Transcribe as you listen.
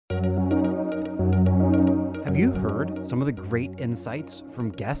Have you heard some of the great insights from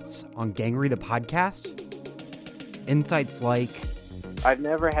guests on Gangrey the podcast? Insights like, I've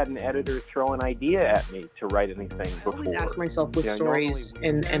never had an editor throw an idea at me to write anything before. I always ask myself with Yeah, stories,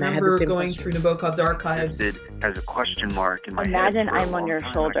 and I had the remember same going question. through Nabokov's archives. It as a question mark in my Imagine head. I'm on your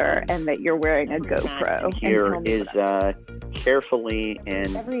shoulder and that you're wearing a GoPro. Here and tell me is about it. Carefully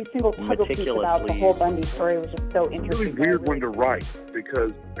and Every single puzzle piece about the whole Bundy story was just so It's a interesting. really weird one to write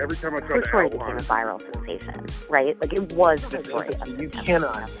because every time I try Her to story became a outline, viral sensation, right? Like it was the story. You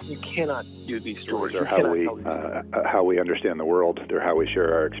cannot do these stories. They're how we understand the world. They're how we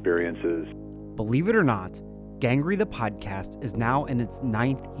share our experiences. believe it or not, Gangrey the podcast is now in its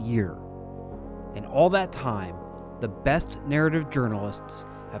 9th year. In all that time, the best narrative journalists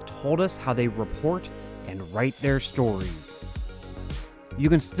have told us how they report and write their stories. You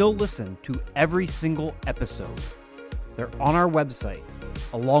can still listen to every single episode. They're on our website,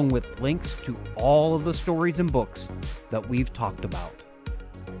 along with links to all of the stories and books that we've talked about.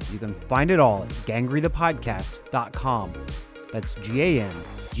 You can find it all at gangreythepodcast.com. That's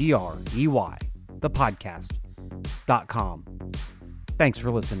GANGREY, thepodcast.com. Thanks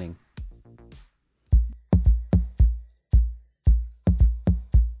for listening.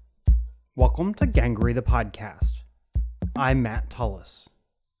 Welcome to Gangrey the podcast. I'm Matt Tullis.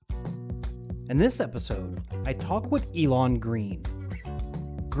 In this episode, I talk with Elon Green.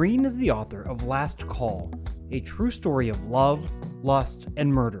 Green is the author of Last Call, a true story of love, lust,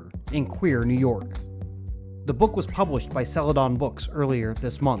 and murder in queer New York. The book was published by Celadon Books earlier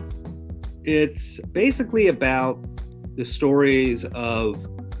this month. It's basically about the stories of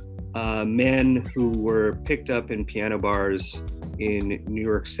men who were picked up in piano bars in New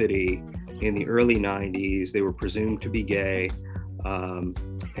York City in the early 90s. They were presumed to be gay,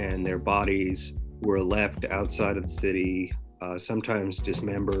 and their bodies were left outside of the city, sometimes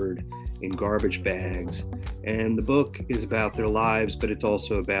dismembered in garbage bags. And the book is about their lives, but it's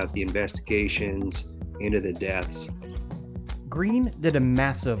also about the investigations into the deaths. Green did a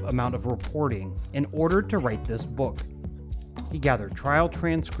massive amount of reporting in order to write this book. He gathered trial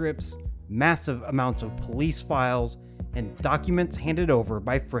transcripts, massive amounts of police files, and documents handed over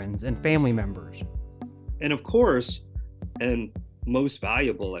by friends and family members. And of course, and most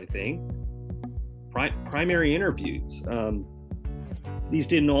valuable, I think, primary interviews. These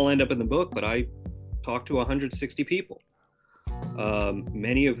didn't all end up in the book, but I talked to 160 people.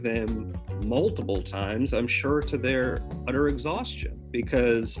 Many of them multiple times, I'm sure to their utter exhaustion,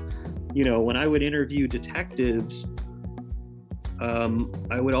 because, when I would interview detectives,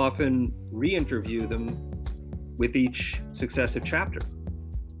 I would often re-interview them with each successive chapter.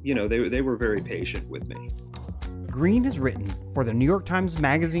 They were very patient with me. Green has written for the New York Times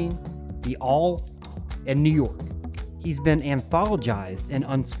Magazine, The Awl, and New York. He's been anthologized in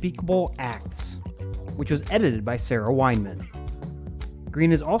Unspeakable Acts, which was edited by Sarah Weinman.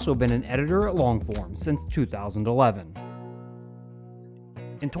 Green has also been an editor at Longform since 2011.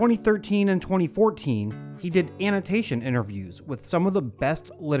 In 2013 and 2014, he did annotation interviews with some of the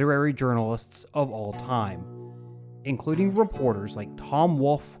best literary journalists of all time, including reporters like Tom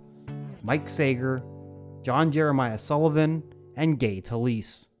Wolfe, Mike Sager, John Jeremiah Sullivan, and Gay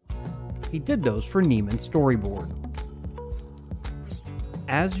Talese. He did those for Neiman Storyboard.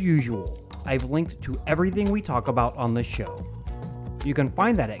 As usual, I've linked to everything we talk about on this show. You can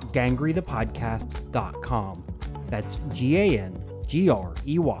find that at gangreythepodcast.com. That's GANGREY,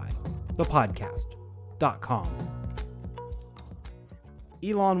 thepodcast.com.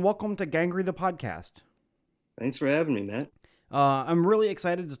 Elon, welcome to Gangrey the podcast. Thanks for having me, Matt. I'm really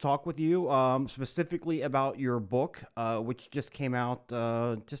excited to talk with you, specifically about your book, which just came out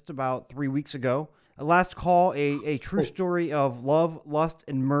just about 3 weeks ago. Last Call, a true story of love, lust,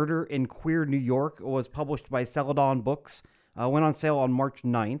 and murder in queer New York, was published by Celadon Books. Went on sale on March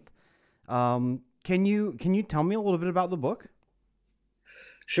 9th. Can you tell me a little bit about the book?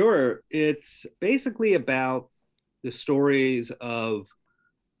 Sure. It's basically about the stories of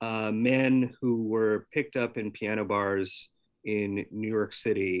men who were picked up in piano bars in New York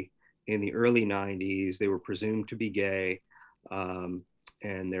City in the early 90s. They were presumed to be gay, and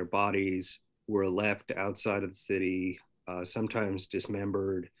their bodies were left outside of the city, sometimes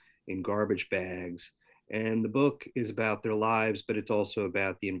dismembered in garbage bags. And the book is about their lives, but it's also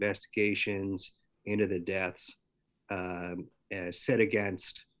about the investigations into the deaths, set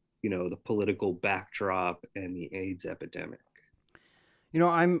against, the political backdrop and the AIDS epidemic.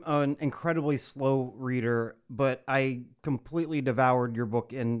 I'm an incredibly slow reader, but I completely devoured your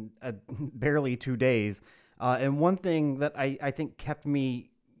book in barely 2 days. And one thing that I think kept me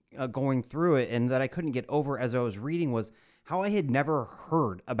going through it and that I couldn't get over as I was reading was how I had never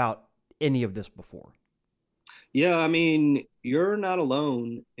heard about any of this before. Yeah, I mean, you're not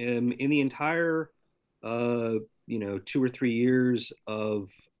alone. In the entire, 2 or 3 years of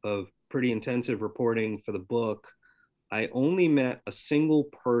pretty intensive reporting for the book, I only met a single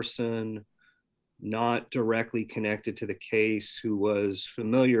person not directly connected to the case who was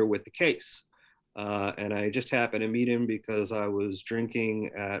familiar with the case. And I just happened to meet him because I was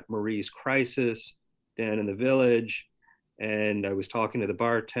drinking at Marie's Crisis down in the village. And I was talking to the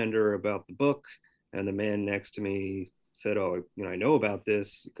bartender about the book. And the man next to me said, "Oh, I know about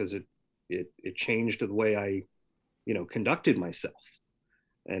this because it changed the way I, conducted myself,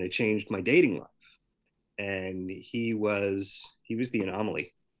 and it changed my dating life." And he was the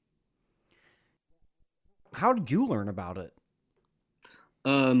anomaly. How did you learn about it?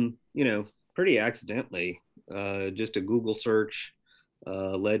 Pretty accidentally. Just a Google search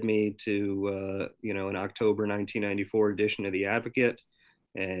led me to, an October 1994 edition of The Advocate,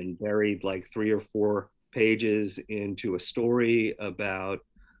 and buried like 3 or 4 pages into a story about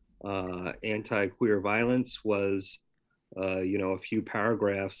anti-queer violence was, a few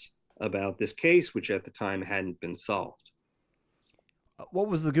paragraphs about this case, which at the time hadn't been solved. What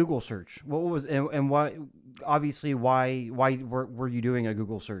was the Google search? What was and why? Obviously, why were you doing a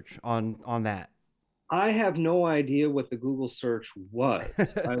Google search on that? I have no idea what the Google search was.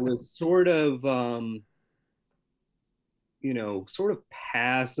 I was sort of, sort of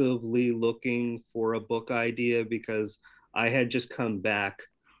passively looking for a book idea because I had just come back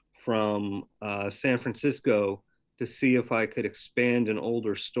from San Francisco to see if I could expand an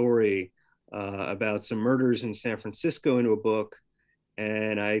older story about some murders in San Francisco into a book.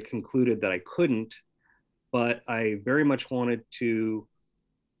 And I concluded that I couldn't, but I very much wanted to,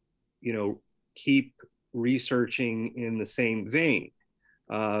 keep researching in the same vein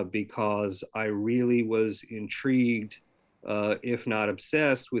because I really was intrigued, if not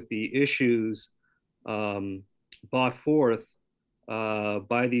obsessed, with the issues brought forth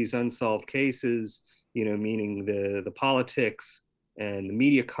by these unsolved cases, meaning the politics and the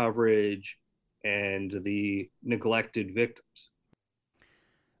media coverage and the neglected victims.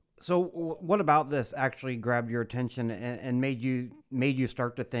 So, what about this actually grabbed your attention and made you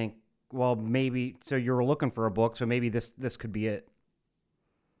start to think, well, maybe? So you were looking for a book, so maybe this could be it.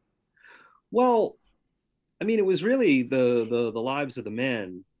 Well, I mean, it was really the lives of the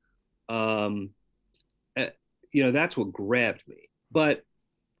men. That's what grabbed me. But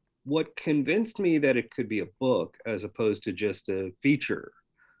what convinced me that it could be a book as opposed to just a feature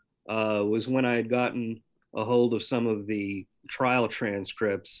was when I had gotten a hold of some of the trial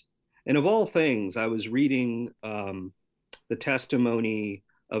transcripts. And of all things, I was reading the testimony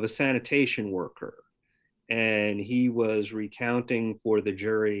of a sanitation worker, and he was recounting for the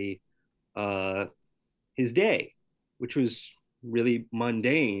jury his day, which was really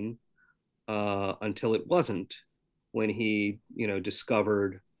mundane until it wasn't, when he,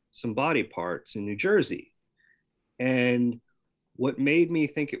 discovered some body parts in New Jersey. And what made me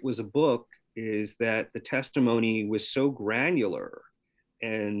think it was a book is that the testimony was so granular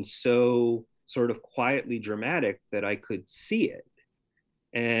and so sort of quietly dramatic that I could see it.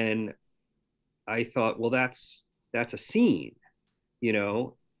 And I thought, well, that's a scene,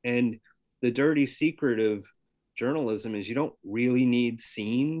 and the dirty secret of journalism is you don't really need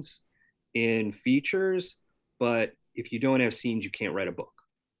scenes in features, but if you don't have scenes, you can't write a book.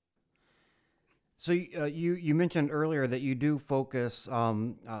 So you mentioned earlier that you do focus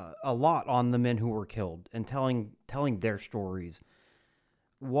a lot on the men who were killed and telling their stories.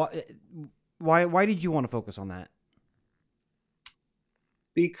 Why did you want to focus on that?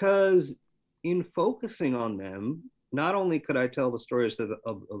 Because in focusing on them, not only could I tell the stories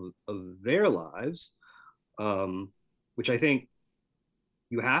of their lives, which I think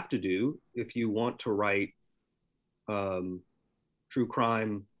you have to do if you want to write true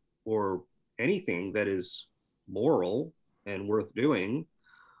crime or anything that is moral and worth doing.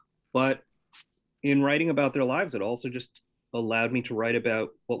 But in writing about their lives, it also just allowed me to write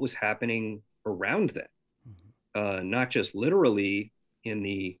about what was happening around them, not just literally in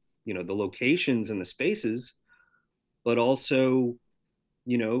the locations and the spaces, but also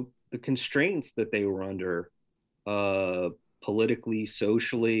the constraints that they were under, politically,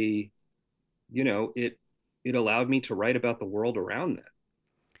 socially. It allowed me to write about the world around them.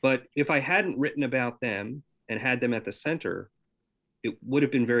 But if I hadn't written about them and had them at the center, it would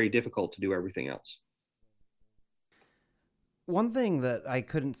have been very difficult to do everything else. One thing that I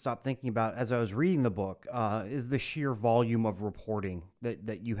couldn't stop thinking about as I was reading the book is the sheer volume of reporting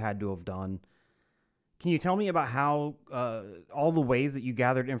that you had to have done. Can you tell me about how all the ways that you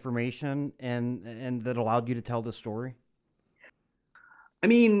gathered information and that allowed you to tell this story? I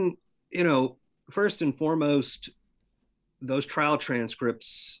mean, first and foremost, those trial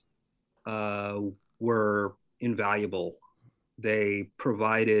transcripts were invaluable. They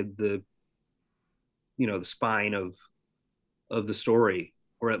provided the spine of the story,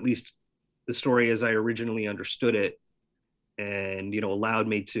 or at least the story as I originally understood it, and allowed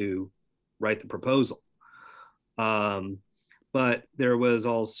me to write the proposal. But there was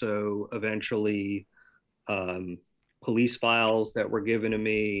also eventually police files that were given to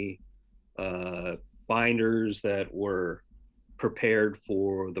me, binders that were prepared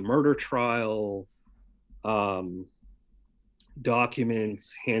for the murder trial,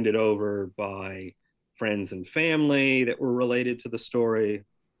 documents handed over by friends and family that were related to the story.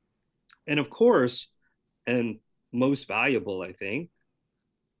 And of course, and most valuable, I think,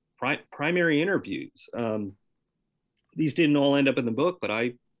 primary interviews. These didn't all end up in the book, but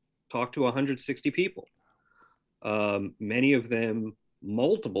I talked to 160 people, many of them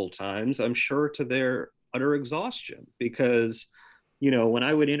multiple times, I'm sure to their utter exhaustion, because, when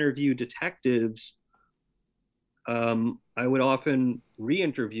I would interview detectives, I would often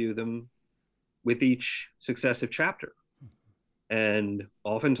re-interview them with each successive chapter, and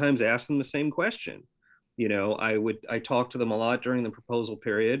oftentimes ask them the same question. I talked to them a lot during the proposal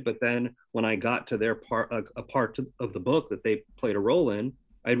period, but then when I got to their part, a part of the book that they played a role in,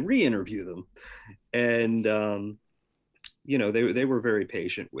 I'd re-interview them. And, they were very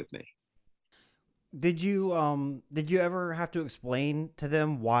patient with me. Did you ever have to explain to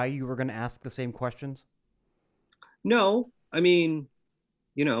them why you were going to ask the same questions? No, I mean,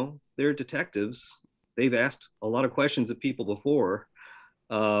 they're detectives. They've asked a lot of questions of people before,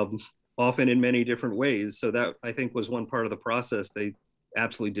 often in many different ways. So that, I think, was one part of the process they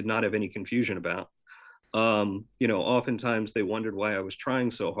absolutely did not have any confusion about. Oftentimes they wondered why I was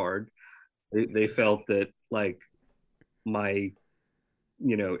trying so hard. They felt that, like, my,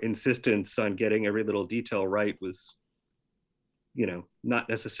 insistence on getting every little detail right was, not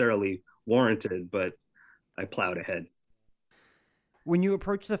necessarily warranted, but I plowed ahead. When you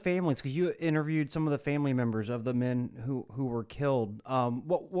approached the families, because you interviewed some of the family members of the men who were killed,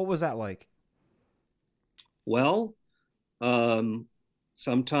 what was that like? Well,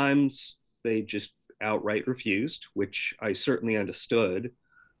 sometimes they just outright refused, which I certainly understood.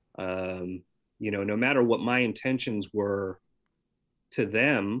 No matter what my intentions were to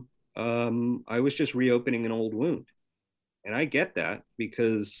them, I was just reopening an old wound. And I get that,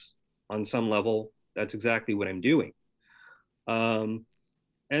 because on some level, that's exactly what I'm doing. And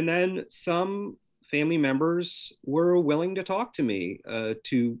then some family members were willing to talk to me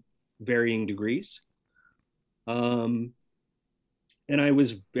to varying degrees. And I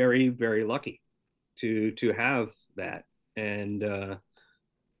was very, very lucky to have that. And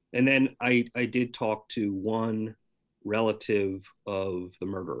then I did talk to one relative of the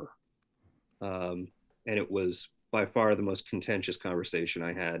murderer. And it was by far the most contentious conversation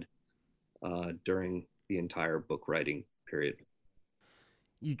I had during the entire book writing period.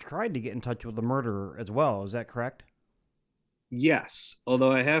 You tried to get in touch with the murderer as well, is that correct? Yes,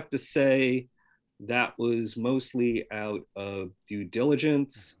 although I have to say that was mostly out of due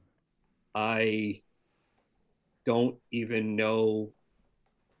diligence. I don't even know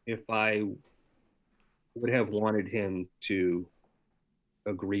if I would have wanted him to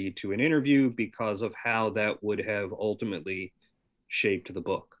agree to an interview, because of how that would have ultimately shaped the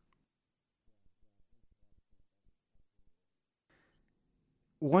book.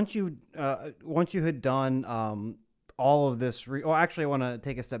 Once you had done all of this, actually, I want to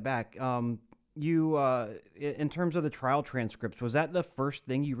take a step back. You, in terms of the trial transcripts, was that the first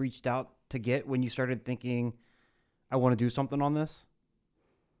thing you reached out to get when you started thinking, I want to do something on this?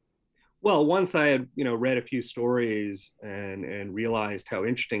 Well, once I had, read a few stories and realized how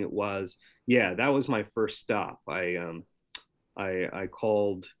interesting it was, yeah, that was my first stop. I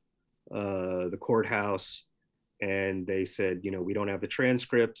called the courthouse, and they said, we don't have the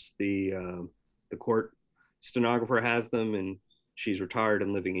transcripts. The court stenographer has them, and she's retired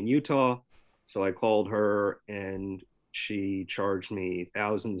and living in Utah. So I called her, and she charged me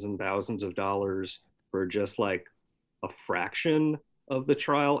thousands and thousands of dollars for just like a fraction of the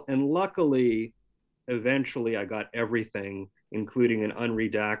trial. And luckily, eventually I got everything, including an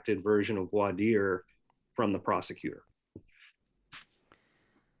unredacted version of voir dire from the prosecutor.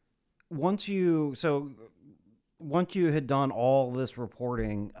 Once you had done all this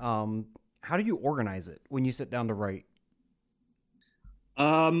reporting, how do you organize it when you sit down to write?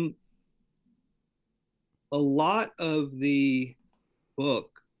 A lot of the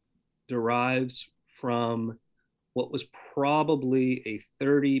book derives from what was probably a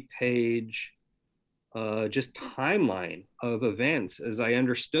 30-page just timeline of events as I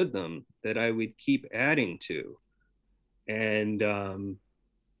understood them that I would keep adding to. And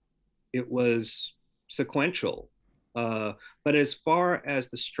it was sequential. But as far as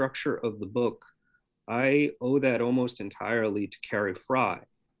the structure of the book, I owe that almost entirely to Carrie Fry.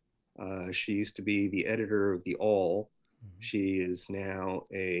 She used to be the editor of The Awl. She is now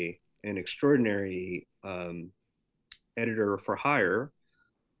an extraordinary editor for hire.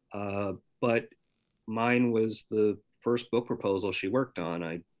 But mine was the first book proposal she worked on.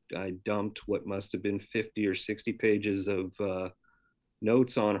 I dumped what must have been 50 or 60 pages of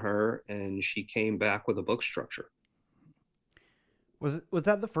notes on her, and she came back with a book structure. Was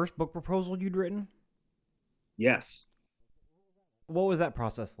that the first book proposal you'd written? Yes. What was that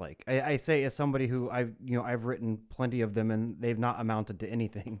process like? I say as somebody who I've written plenty of them and they've not amounted to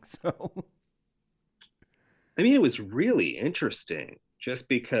anything. So, I mean, it was really interesting just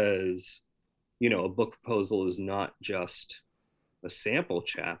because, a book proposal is not just a sample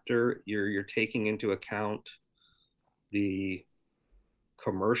chapter. You're taking into account the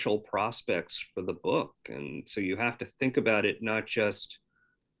commercial prospects for the book. And so you have to think about it not just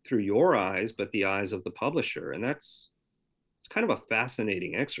through your eyes, but the eyes of the publisher. And it's kind of a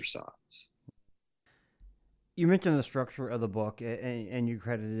fascinating exercise. You mentioned the structure of the book, and you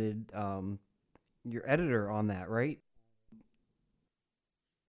credited your editor on that, right?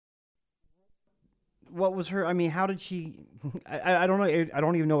 What was her? I mean, how did she? I don't know. I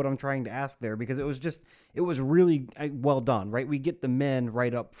don't even know what I'm trying to ask there, because it was really well done, right? We get the men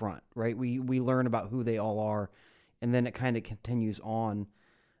right up front, right? We learn about who they all are, and then it kind of continues on.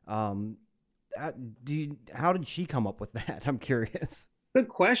 How did she come up with that? I'm curious. Good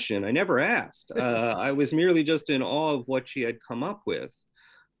question. I never asked. I was merely just in awe of what she had come up with.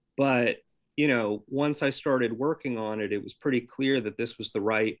 But, once I started working on it, it was pretty clear that this was the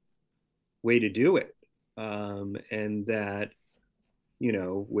right way to do it. And that,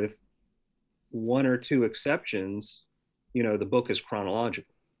 with one or two exceptions, the book is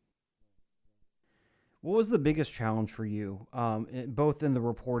chronological. What was the biggest challenge for you, both in the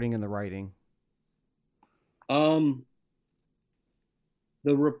reporting and the writing?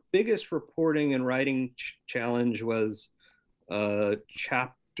 Biggest reporting and writing challenge was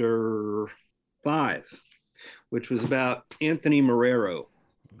chapter 5, which was about Anthony Marrero,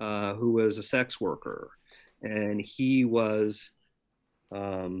 who was a sex worker. And he was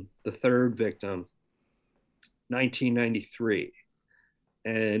the third victim, 1993.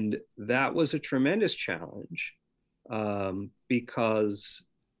 And that was a tremendous challenge because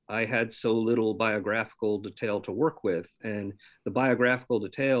I had so little biographical detail to work with. And the biographical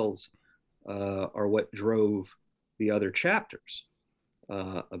details are what drove the other chapters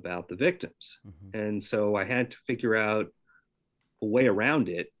about the victims. Mm-hmm. And so I had to figure out a way around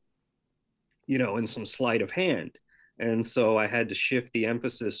it, in some sleight of hand. And so I had to shift the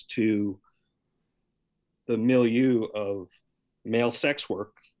emphasis to the milieu of male sex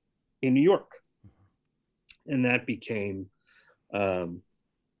work in New York. And that became the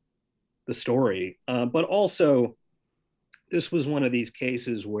story. But also, this was one of these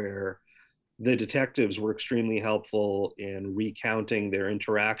cases where the detectives were extremely helpful in recounting their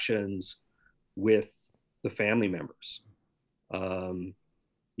interactions with the family members.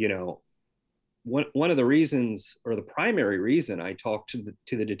 One of the reasons, or the primary reason I talked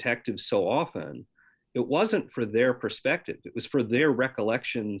to the detectives so often, it wasn't for their perspective. It was for their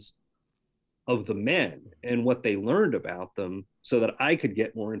recollections of the men and what they learned about them, so that I could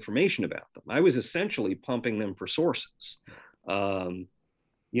get more information about them. I was essentially pumping them for sources.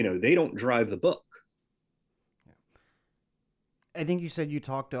 They don't drive the book. I think you said you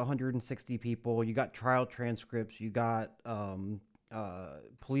talked to 160 people. You got trial transcripts. You got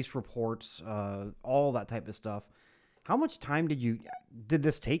police reports, all that type of stuff. How much time did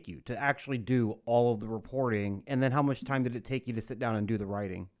this take you to actually do all of the reporting? And then how much time did it take you to sit down and do the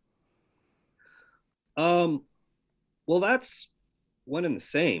writing? Well, that's one and the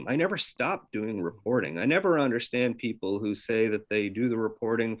same. I never stopped doing reporting. I never understand people who say that they do the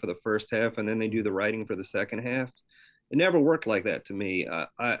reporting for the first half and then they do the writing for the second half. It never worked like that to me.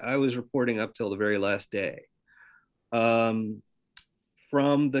 I was reporting up till the very last day. From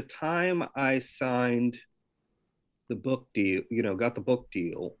the time I signed the book deal, got the book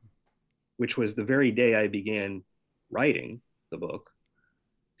deal, which was the very day I began writing the book,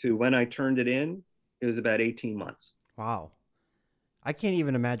 to when I turned it in, it was about 18 months. Wow. I can't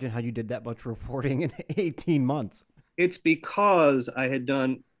even imagine how you did that much reporting in 18 months. It's because I had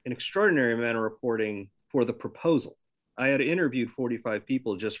done an extraordinary amount of reporting for the proposal. I had interviewed 45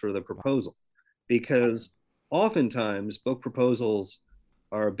 people just for the proposal, because oftentimes book proposals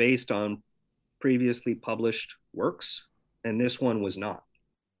are based on previously published works, and this one was not.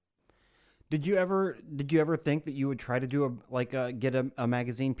 Did you ever think that you would try to do get a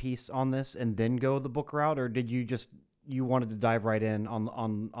magazine piece on this and then go the book route, or did you wanted to dive right in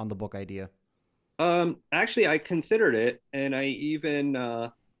on the book idea? Actually, I considered it, and I even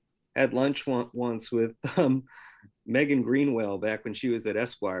had lunch once with Megan Greenwell back when she was at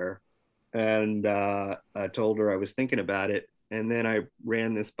Esquire, and I told her I was thinking about it, and then I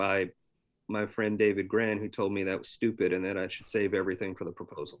ran this by my friend David Gran, who told me that was stupid and that I should save everything for the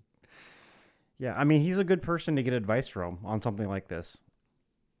proposal. Yeah, I mean, he's a good person to get advice from on something like this.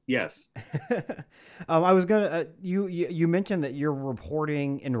 Yes. I was gonna. You mentioned that you're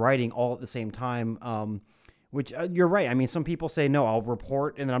reporting and writing all at the same time, which you're right. I mean, some people say no, I'll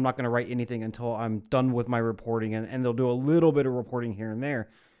report and then I'm not going to write anything until I'm done with my reporting, and they'll do a little bit of reporting here and there.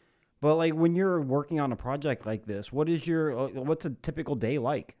 But like when you're working on a project like this, what's a typical day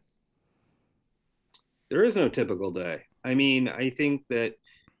like? There is no typical day. I mean, I think that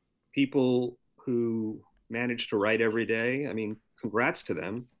people who manage to write every day, I mean, congrats to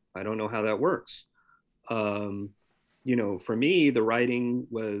them. I don't know how that works. For me, the writing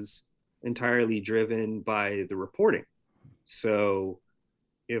was entirely driven by the reporting. So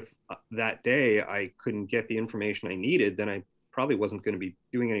if that day I couldn't get the information I needed, then I probably wasn't going to be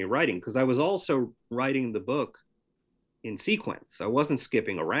doing any writing, because I was also writing the book in sequence. I wasn't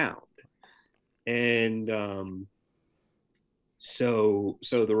skipping around. And so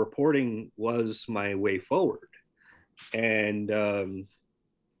the reporting was my way forward. And,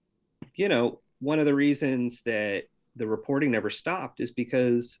 one of the reasons that the reporting never stopped is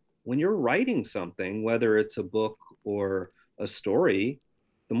because when you're writing something, whether it's a book or a story,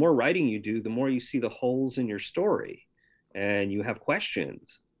 the more writing you do, the more you see the holes in your story and you have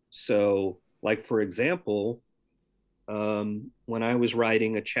questions. So, like, for example, when I was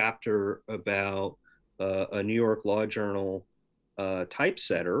writing a chapter about a New York Law Journal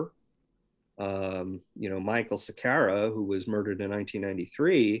typesetter, Michael Sakara, who was murdered in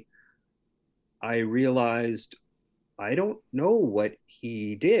 1993, I realized I don't know what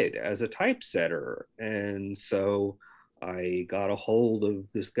he did as a typesetter. And so I got a hold of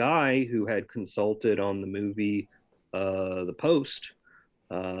this guy who had consulted on the movie The Post,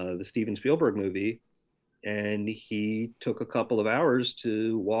 the Steven Spielberg movie, and he took a couple of hours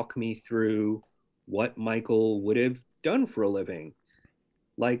to walk me through what Michael would have done for a living.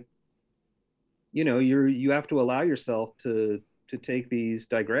 Like, you have to allow yourself to take these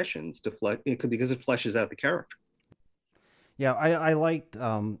digressions because it fleshes out the character. Yeah, I liked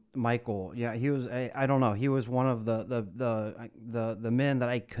Michael. Yeah, he was. I don't know. He was one of the men that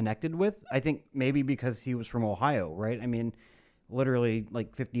I connected with. I think maybe because he was from Ohio, right? I mean, literally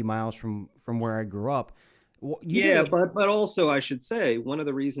like 50 miles from where I grew up. But also I should say one of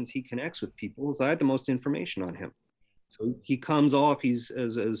the reasons he connects with people is I had the most information on him. So he comes off he's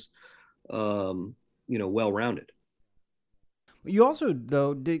as well-rounded. You also,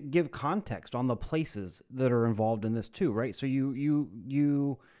 though, did give context on the places that are involved in this too, right? So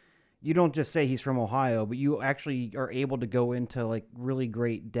you don't just say he's from Ohio, but you actually are able to go into like really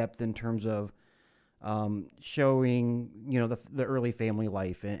great depth in terms of showing the early family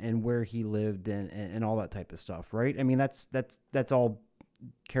life and where he lived and all that type of stuff, right? I mean that's all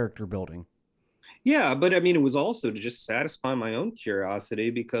character building. Yeah, but I mean it was also to just satisfy my own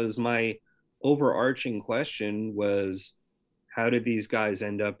curiosity, because my overarching question was, how did these guys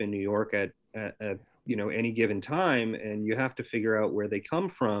end up in New York at any given time? And you have to figure out where they come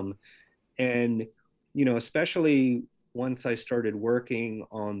from. And, especially once I started working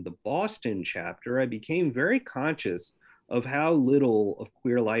on the Boston chapter, I became very conscious of how little of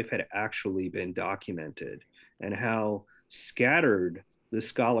queer life had actually been documented and how scattered the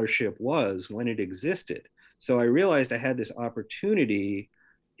scholarship was when it existed. So I realized I had this opportunity,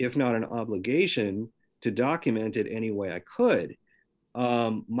 if not an obligation, to document it any way I could.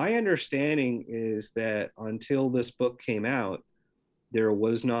 My understanding is that until this book came out, there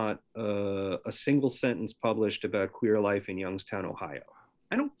was not a single sentence published about queer life in Youngstown, Ohio.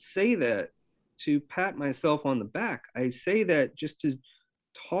 I don't say that to pat myself on the back. I say that just to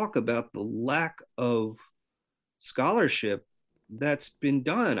talk about the lack of scholarship that's been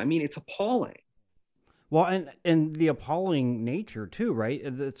done. I mean, it's appalling. Well, and the appalling nature too, right?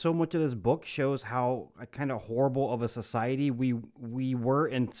 So much of this book shows how kind of horrible of a society we were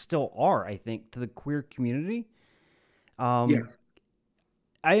and still are, I think, to the queer community. Yeah.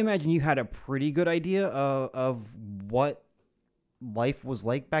 I imagine you had a pretty good idea of what life was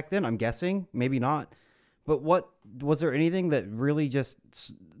like back then. I'm guessing, maybe not, But what was there anything that really just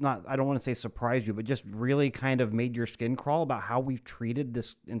not, I don't want to say surprised you, but just really kind of made your skin crawl about how we've treated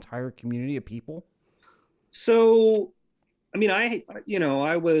this entire community of people? So, I mean, I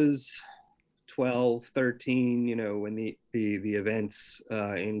was 12, 13, when the events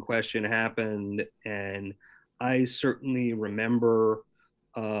in question happened. And I certainly remember,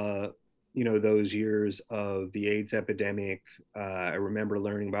 those years of the AIDS epidemic. I remember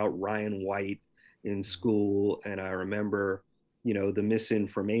learning about Ryan White in school. And I remember, the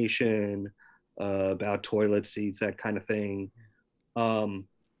misinformation about toilet seats, that kind of thing.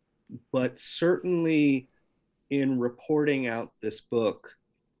 But certainly in reporting out this book,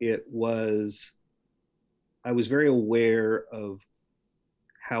 I was very aware of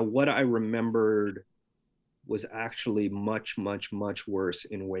how what I remembered was actually much, much, much worse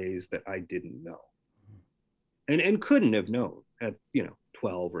in ways that I didn't know and couldn't have known at,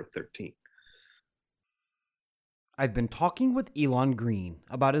 12 or 13. I've been talking with Elon Green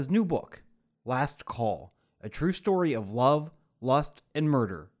about his new book, Last Call, a true story of love, lust, and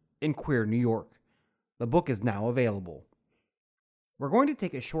murder in queer New York. The book is now available. We're going to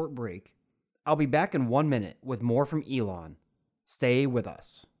take a short break. I'll be back in 1 minute with more from Elon. Stay with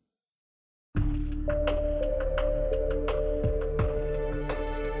us.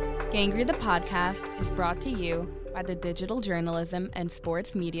 Gangry the Podcast is brought to you by the Digital Journalism and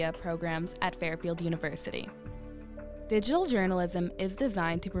Sports Media programs at Fairfield University. Digital journalism is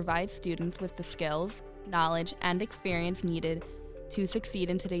designed to provide students with the skills, knowledge, and experience needed to succeed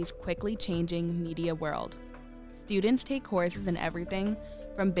in today's quickly changing media world. Students take courses in everything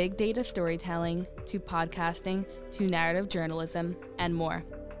from big data storytelling to podcasting to narrative journalism and more.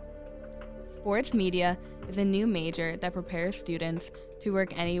 Sports media is a new major that prepares students to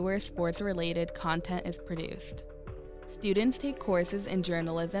work anywhere sports-related content is produced. Students take courses in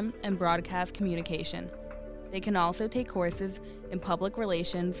journalism and broadcast communication. They can also take courses in public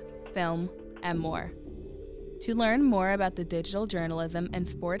relations, film, and more. To learn more about the digital journalism and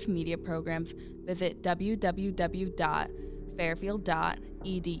sports media programs, visit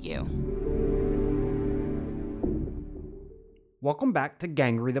www.fairfield.edu. Welcome back to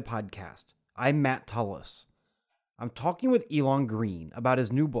Gangry the Podcast. I'm Matt Tullis. I'm talking with Elon Green about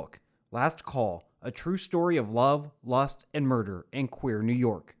his new book, Last Call, a true story of love, lust, and murder in queer New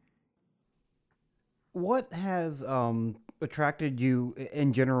York. What has attracted you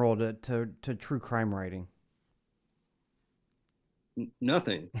in general to true crime writing?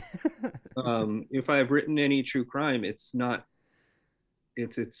 Nothing. If I've written any true crime, it's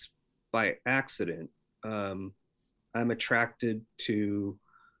by accident. I'm attracted to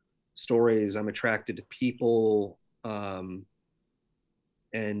stories. I'm attracted to people, and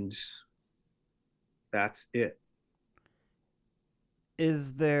that's it.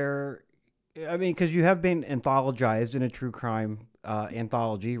 Is there, I mean, because you have been anthologized in a true crime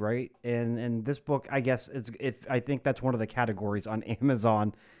anthology, right? And this book, I guess, I think that's one of the categories on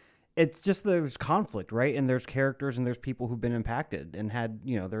Amazon. It's just there's conflict, right? And there's characters and there's people who've been impacted and had,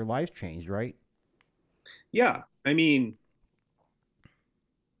 their lives changed, right? Yeah, I mean,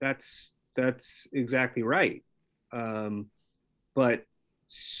 that's exactly right. But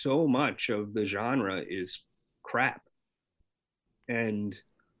so much of the genre is crap. And,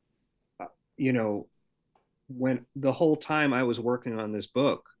 when the whole time I was working on this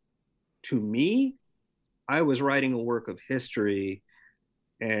book, to me, I was writing a work of history,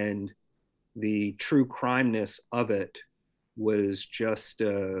 and the true crimeness of it was just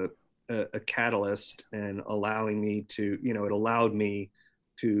a catalyst and allowing me to, it allowed me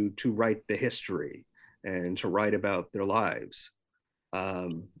to write the history and to write about their lives.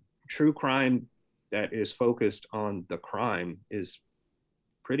 True crime that is focused on the crime is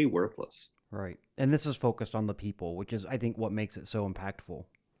pretty worthless. Right. And this is focused on the people, which is, I think, what makes it so impactful.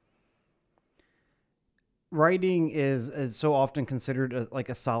 Writing is so often considered like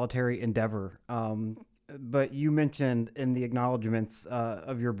a solitary endeavor. But you mentioned in the acknowledgments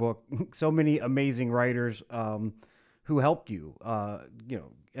of your book so many amazing writers who helped you.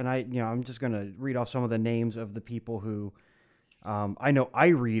 And I'm just going to read off some of the names of the people who I know I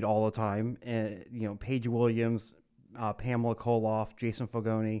read all the time. Paige Williams, Pamela Koloff, Jason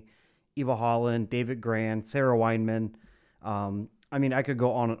Fogoni, Eva Holland, David Grand, Sarah Weinman. I could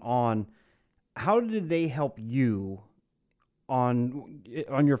go on and on. How did they help you on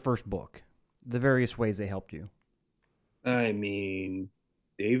your first book? The various ways they helped you. I mean,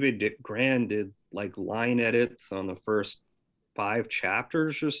 David Grand did like line edits on the first 5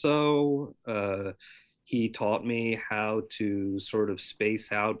 chapters or so. He taught me how to sort of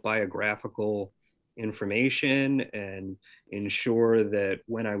space out biographical information and ensure that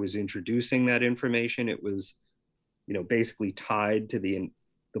when I was introducing that information, it was, basically tied to the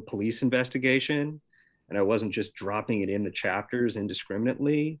police investigation, and I wasn't just dropping it in the chapters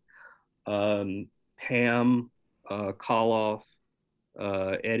indiscriminately. Pam Koloff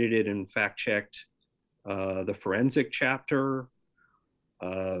edited and fact-checked the forensic chapter.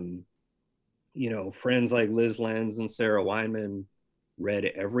 Friends like Liz Lenz and Sarah Weinman read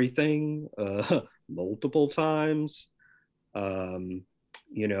everything multiple times.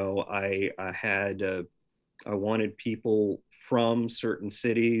 I wanted people from certain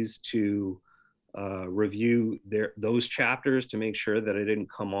cities to review those chapters to make sure that I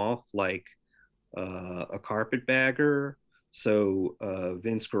didn't come off like a carpetbagger. So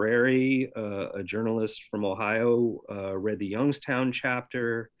Vince Guerreri, a journalist from Ohio, read the Youngstown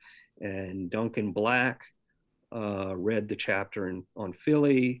chapter, and Duncan Black read the chapter on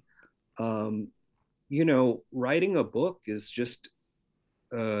Philly. Writing a book is just,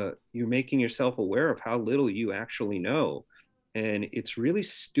 you're making yourself aware of how little you actually know. And it's really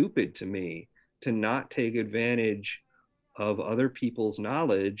stupid to me to not take advantage of other people's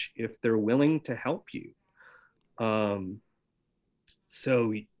knowledge if they're willing to help you.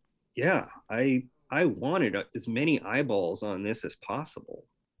 So yeah, I wanted as many eyeballs on this as possible.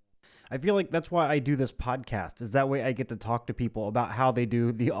 I feel like that's why I do this podcast, is that way I get to talk to people about how they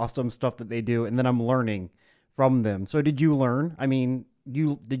do the awesome stuff that they do, and then I'm learning from them. So did you learn? I mean,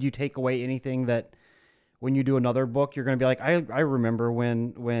 did you take away anything that when you do another book, you're going to be like, I remember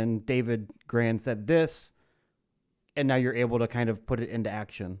when David Grann said this, and now you're able to kind of put it into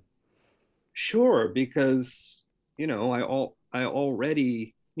action? Sure, because, I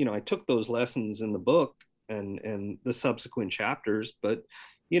already, I took those lessons in the book and the subsequent chapters, but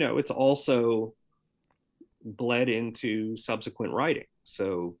it's also bled into subsequent writing.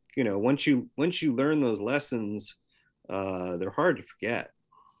 So, once you learn those lessons, they're hard to forget.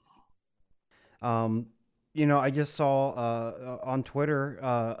 I just saw on Twitter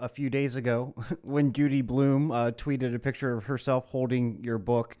a few days ago when Judy Blume tweeted a picture of herself holding your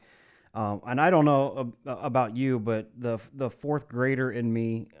book. And I don't know about you, but the fourth grader in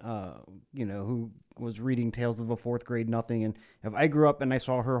me, who was reading Tales of a Fourth Grade Nothing, and if I grew up and I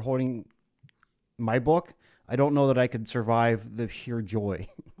saw her holding my book, I don't know that I could survive the sheer joy.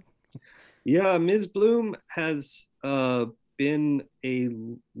 Yeah, Ms. Blume has been a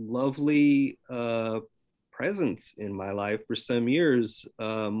lovely presence in my life for some years,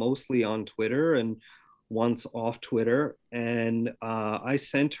 mostly on Twitter and once off Twitter. And I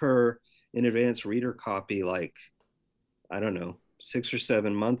sent her an advanced reader copy, 6 or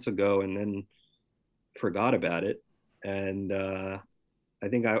 7 months ago, and then forgot about it. And I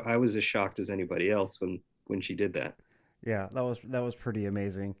think I was as shocked as anybody else when she did that. Yeah, that was pretty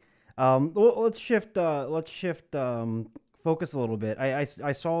amazing. Let's shift focus a little bit.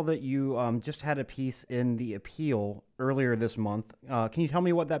 I saw that you just had a piece in The Appeal earlier this month. Can you tell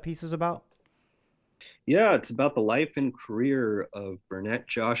me what that piece is about? Yeah, it's about the life and career of Burnett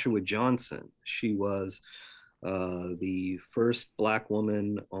Joshua Johnson. She was the first Black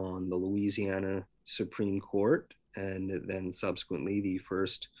woman on the Louisiana Supreme Court, and then subsequently the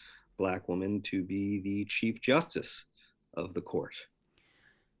first Black woman to be the Chief Justice of the court.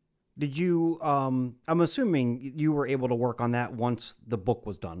 Did you, I'm assuming you were able to work on that once the book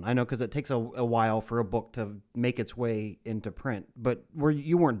was done. I know, because it takes a while for a book to make its way into print, but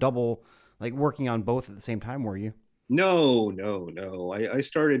you weren't double working on both at the same time, were you? No. I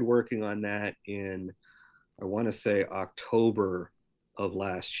started working on that in, I want to say, October of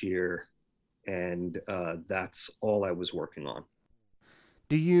last year. And that's all I was working on.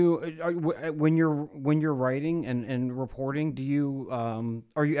 Do you, when you're writing and reporting, do you,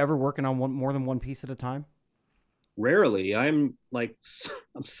 are you ever working on more than one piece at a time? Rarely. I'm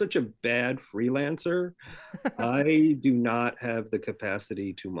such a bad freelancer. I do not have the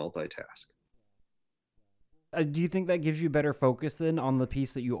capacity to multitask. Do you think that gives you better focus then on the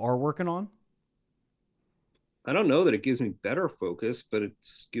piece that you are working on? I don't know that it gives me better focus, but it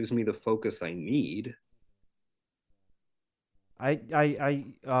gives me the focus I need. I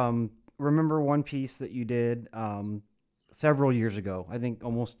remember one piece that you did several years ago, I think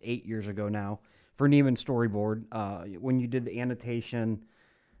almost 8 years ago now, for Neiman Storyboard, when you did the annotation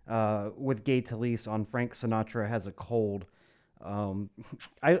with Gay Talese on Frank Sinatra Has a Cold.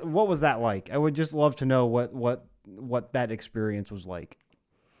 What was that like? I would just love to know what that experience was like.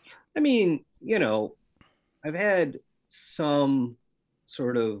 I mean, I've had some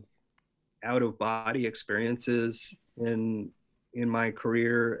sort of out of body experiences in my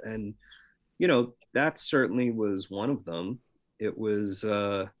career, and that certainly was one of them. It was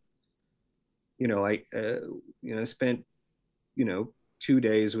I spent 2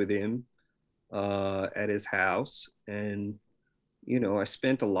 days with him at his house. And, I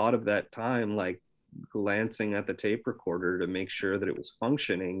spent a lot of that time like glancing at the tape recorder to make sure that it was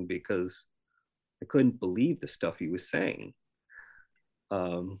functioning, because I couldn't believe the stuff he was saying.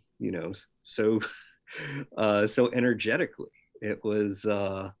 So energetically. It was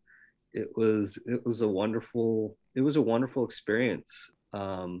a wonderful experience.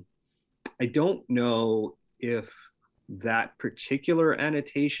 I don't know if that particular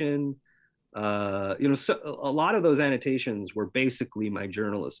annotation, so a lot of those annotations were basically my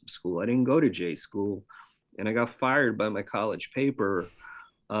journalism school. I didn't go to J school, and I got fired by my college paper.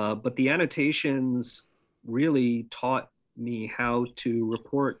 But the annotations really taught me how to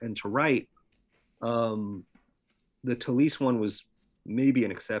report and to write. The Talese one was maybe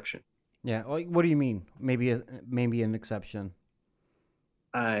an exception. Yeah. What do you mean? Maybe an exception.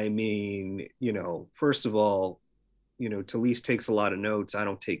 I mean, first of all, Talese takes a lot of notes. I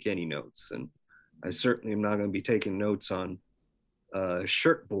don't take any notes, and I certainly am not going to be taking notes on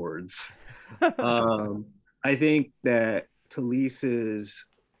shirt boards. I think that Talese's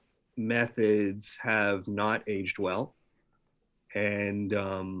methods have not aged well, and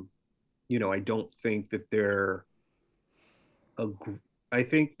I don't think that they're. I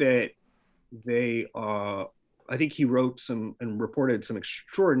think that they are. I think he wrote some and reported some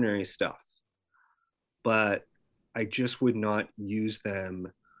extraordinary stuff, but I just would not use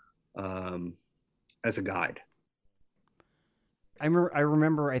them as a guide. I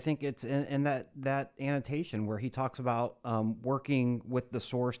remember. I think it's in that annotation where he talks about working with the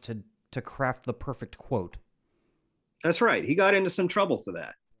source to craft the perfect quote. That's right. He got into some trouble for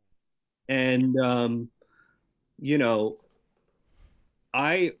that, and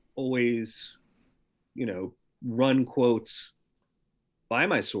I always, run quotes by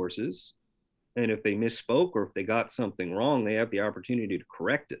my sources, and if they misspoke or if they got something wrong, they have the opportunity to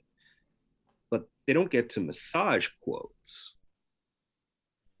correct it, but they don't get to massage quotes.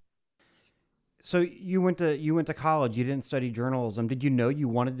 So you went to college. You didn't study journalism. Did you know you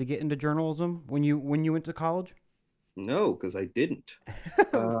wanted to get into journalism when you went to college? No, because I didn't.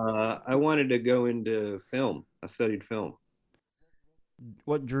 I wanted to go into film. I studied film.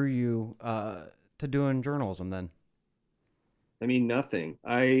 What drew you to doing journalism then? I mean, nothing.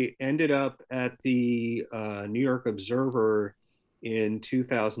 I ended up at the New York Observer in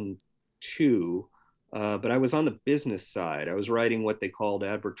 2002, but I was on the business side. I was writing what they called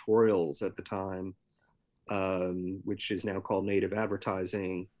advertorials at the time, which is now called native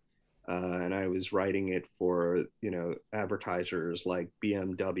advertising. And I was writing it for, advertisers like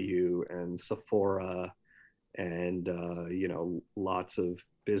BMW and Sephora and, lots of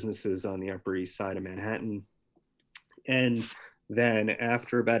businesses on the Upper East Side of Manhattan. And then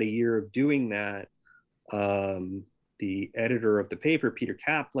after about a year of doing that, the editor of the paper, Peter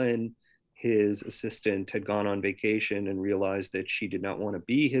Kaplan, his assistant had gone on vacation and realized that she did not want to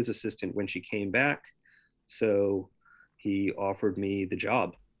be his assistant when she came back. So he offered me the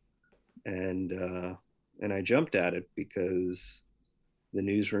job. And I jumped at it because the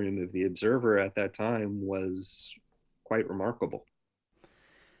newsroom of the Observer at that time was quite remarkable.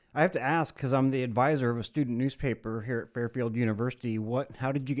 I have to ask, because I'm the advisor of a student newspaper here at Fairfield University.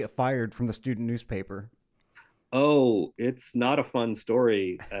 How did you get fired from the student newspaper? Oh, it's not a fun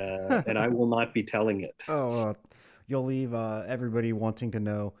story, and I will not be telling it. You'll leave everybody wanting to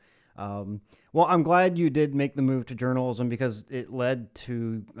know. Well, I'm glad you did make the move to journalism, because it led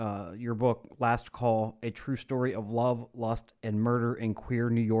to your book, Last Call, A True Story of Love, Lust, and Murder in Queer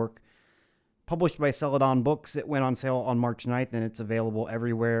New York, published by Celadon Books. It went on sale on March 9th, and it's available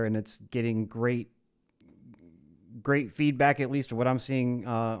everywhere, and it's getting great feedback, at least what I'm seeing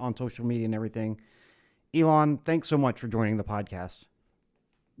on social media and everything. Elon, thanks so much for joining the podcast.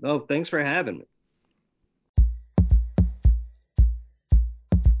 Oh, thanks for having me.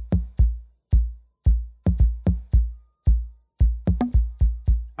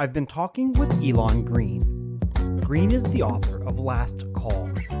 I've been talking with Elon Green. Green is the author of Last Call,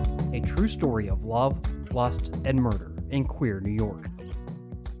 a true story of love, lust, and murder in queer New York.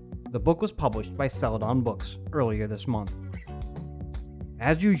 The book was published by Celadon Books earlier this month.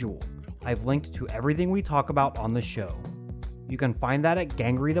 As usual, I've linked to everything we talk about on the show. You can find that at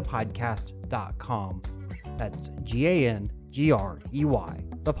gangreythepodcast.com. That's GANGREY,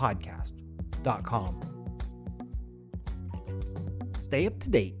 thepodcast.com. Stay up to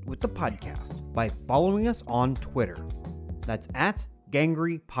date with the podcast by following us on Twitter. That's at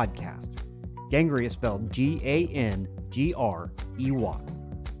Gangrey Podcast. Gangrey is spelled GANGREY.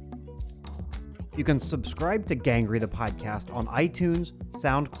 You can subscribe to Gangrey the Podcast on iTunes,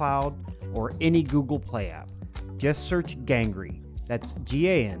 SoundCloud, or any Google Play app. Just search Gangrey. That's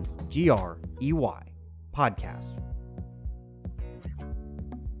Gangrey podcast.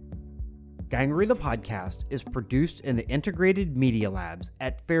 Gangrey the Podcast is produced in the Integrated Media Labs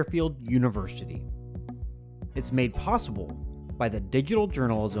at Fairfield University. It's made possible by the Digital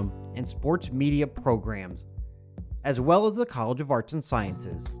Journalism and Sports Media programs, as well as the College of Arts and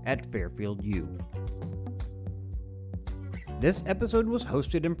Sciences at Fairfield U. This episode was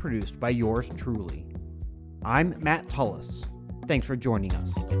hosted and produced by yours truly. I'm Matt Tullis. Thanks for joining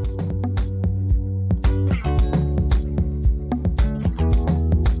us.